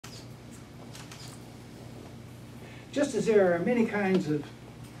Just as there are many kinds of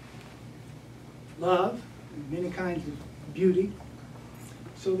love, and many kinds of beauty,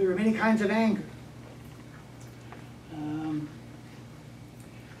 so there are many kinds of anger.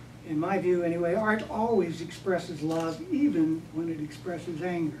 In my view anyway, art always expresses love, even when it expresses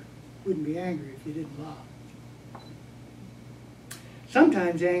anger. Wouldn't be angry if you didn't love.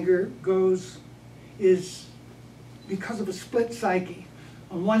 Sometimes anger is because of a split psyche.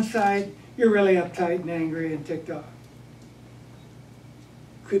 On one side, you're really uptight and angry and ticked off.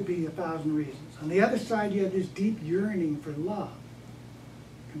 Could be 1,000 reasons. On the other side, you have this deep yearning for love,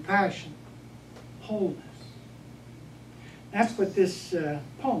 compassion, wholeness. That's what this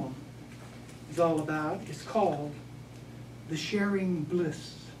poem is all about. It's called The Sharing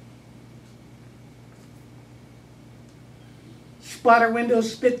Bliss. Splatter window,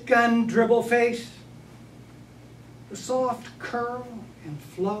 spit gun, dribble face, the soft curl and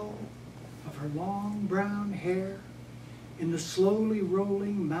flow of her long brown hair in the slowly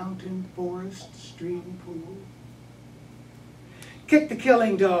rolling mountain forest stream pool. Kick the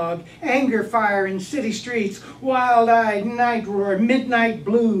killing dog, anger fire in city streets, wild-eyed night roar, midnight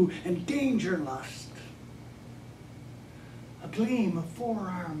blue, and danger lust. A gleam of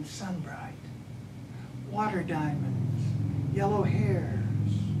forearm sunbright, water diamonds, yellow hairs,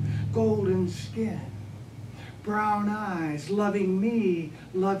 golden skin, brown eyes, loving me,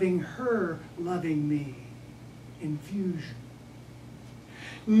 loving her, loving me, infusion.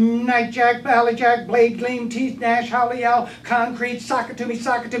 Nightjack, ballyjack, blade gleam, teeth gnash, howly owl, concrete, socket to me,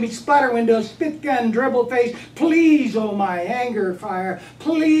 splatter window, spit gun, dribble face. Please, oh my anger fire,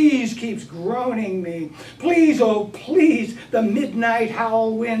 please keeps groaning me. Please, oh please, the midnight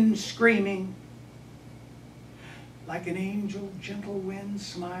howl wind screaming. Like an angel, gentle wind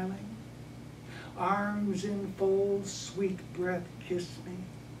smiling, arms in fold, sweet breath kiss me.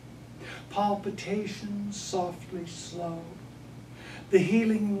 Palpitations softly slow, the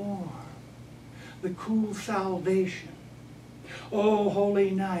healing warm, the cool salvation. Oh,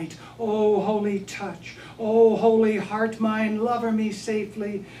 holy night, oh, holy touch, oh, holy heart, mine lover me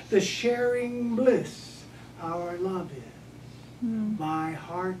safely, the sharing bliss our love is. My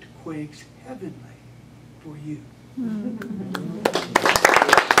heart quakes heavenly for you.